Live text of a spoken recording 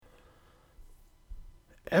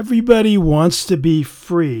Everybody wants to be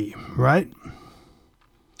free, right?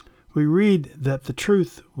 We read that the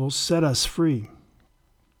truth will set us free.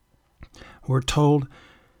 We're told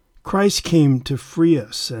Christ came to free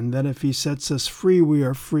us, and that if he sets us free, we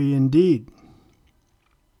are free indeed.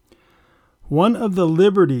 One of the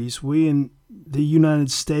liberties we in the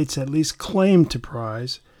United States at least claim to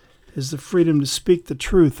prize is the freedom to speak the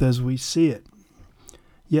truth as we see it.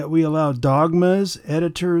 Yet we allow dogmas,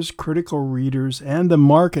 editors, critical readers, and the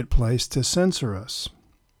marketplace to censor us.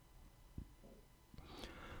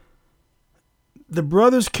 The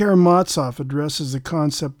Brothers Karamazov addresses the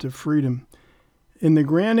concept of freedom. In the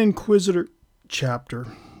Grand Inquisitor chapter,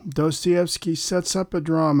 Dostoyevski sets up a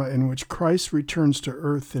drama in which Christ returns to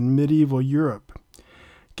earth in medieval Europe,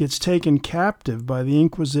 gets taken captive by the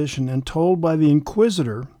Inquisition, and told by the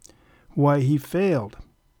Inquisitor why he failed,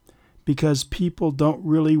 because people don't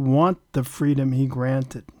really want the freedom he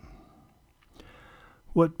granted.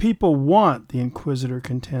 What people want, the Inquisitor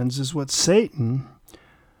contends, is what Satan,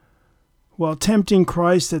 while tempting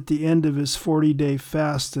Christ at the end of his 40-day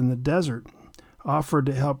fast in the desert, offered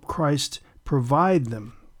to help Christ provide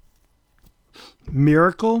them.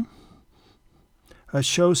 Miracle? A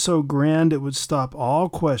show so grand it would stop all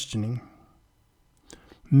questioning.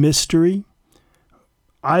 Mystery?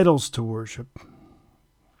 Idols to worship.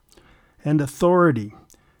 And authority?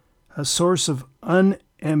 A source of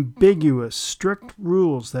unambiguous, strict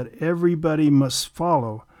rules that everybody must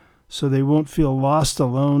follow so they won't feel lost,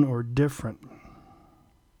 alone, or different.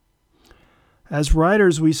 As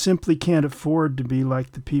writers, we simply can't afford to be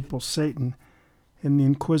like the people Satan in the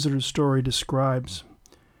Inquisitor story describes.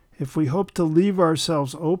 If we hope to leave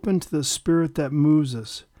ourselves open to the spirit that moves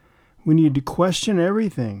us, we need to question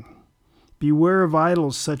everything. Beware of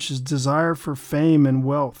idols such as desire for fame and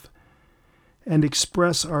wealth, and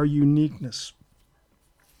express our uniqueness.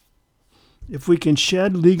 If we can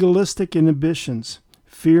shed legalistic inhibitions,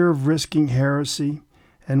 fear of risking heresy,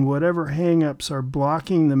 and whatever hang-ups are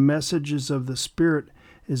blocking the messages of the Spirit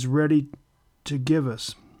is ready to give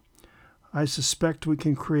us, I suspect we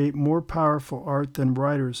can create more powerful art than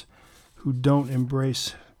writers who don't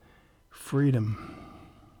embrace freedom.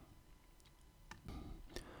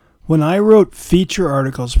 When I wrote feature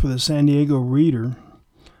articles for the San Diego Reader,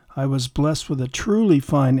 I was blessed with a truly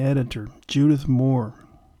fine editor, Judith Moore.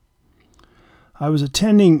 I was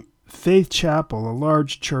attending Faith Chapel, a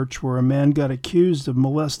large church where a man got accused of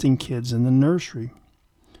molesting kids in the nursery.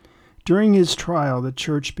 During his trial, the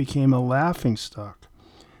church became a laughingstock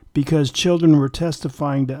because children were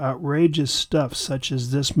testifying to outrageous stuff, such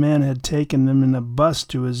as this man had taken them in a bus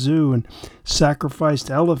to a zoo and sacrificed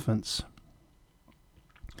elephants.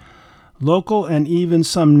 Local and even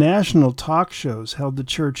some national talk shows held the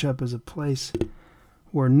church up as a place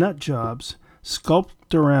where nut jobs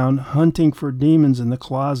skulked around hunting for demons in the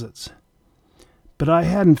closets. But I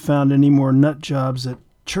hadn't found any more nut jobs at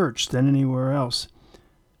church than anywhere else,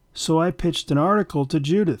 so I pitched an article to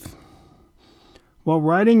Judith. While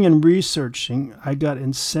writing and researching, I got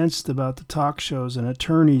incensed about the talk shows and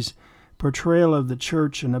attorneys' portrayal of the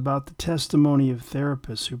church and about the testimony of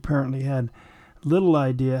therapists who apparently had little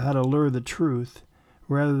idea how to lure the truth,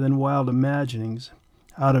 rather than wild imaginings,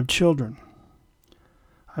 out of children.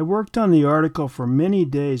 I worked on the article for many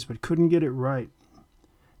days but couldn't get it right.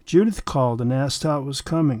 Judith called and asked how it was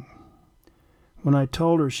coming. When I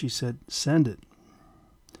told her, she said, "Send it."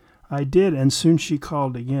 I did, and soon she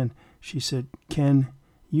called again. She said, "Ken,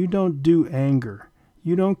 you don't do anger.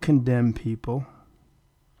 You don't condemn people."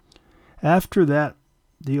 After that,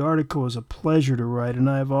 the article was a pleasure to write, and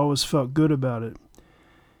I have always felt good about it.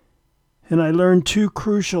 And I learned two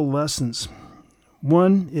crucial lessons.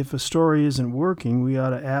 One, if a story isn't working, we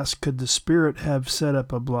ought to ask, could the Spirit have set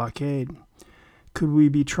up a blockade? Could we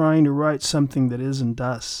be trying to write something that isn't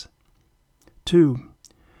us? Two,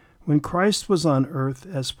 when Christ was on earth,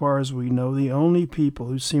 as far as we know, the only people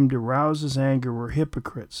who seemed to rouse his anger were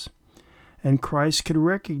hypocrites. And Christ could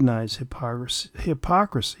recognize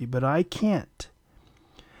hypocrisy, but I can't.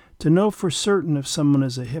 To know for certain if someone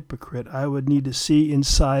is a hypocrite, I would need to see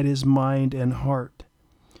inside his mind and heart.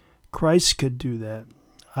 Christ could do that.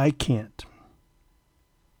 I can't.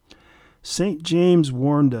 St. James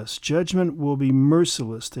warned us, judgment will be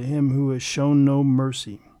merciless to him who has shown no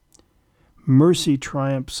mercy. Mercy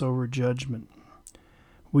triumphs over judgment.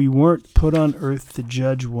 We weren't put on earth to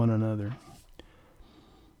judge one another.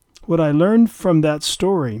 What I learned from that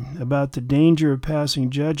story about the danger of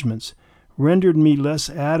passing judgments rendered me less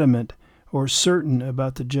adamant or certain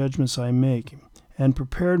about the judgments I make, and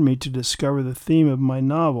prepared me to discover the theme of my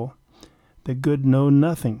novel, The Good Know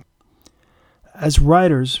Nothing. As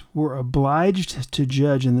writers, we're obliged to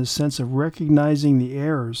judge in the sense of recognizing the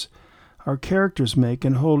errors our characters make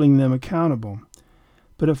and holding them accountable.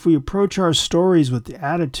 But if we approach our stories with the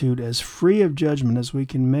attitude as free of judgment as we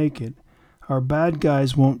can make it, our bad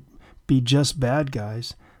guys won't be just bad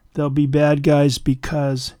guys. They'll be bad guys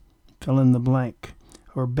because fill in the blank,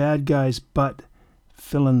 or bad guys but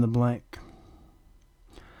fill in the blank.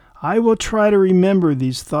 I will try to remember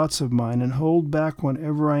these thoughts of mine and hold back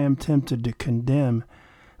whenever I am tempted to condemn,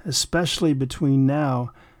 especially between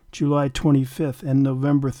now, July 25th, and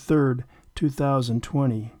November 3rd,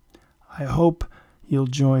 2020. I hope you'll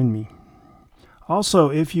join me.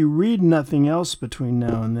 Also, if you read nothing else between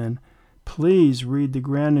now and then, please read The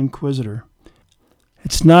Grand Inquisitor.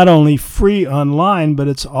 It's not only free online, but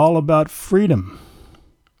it's all about freedom.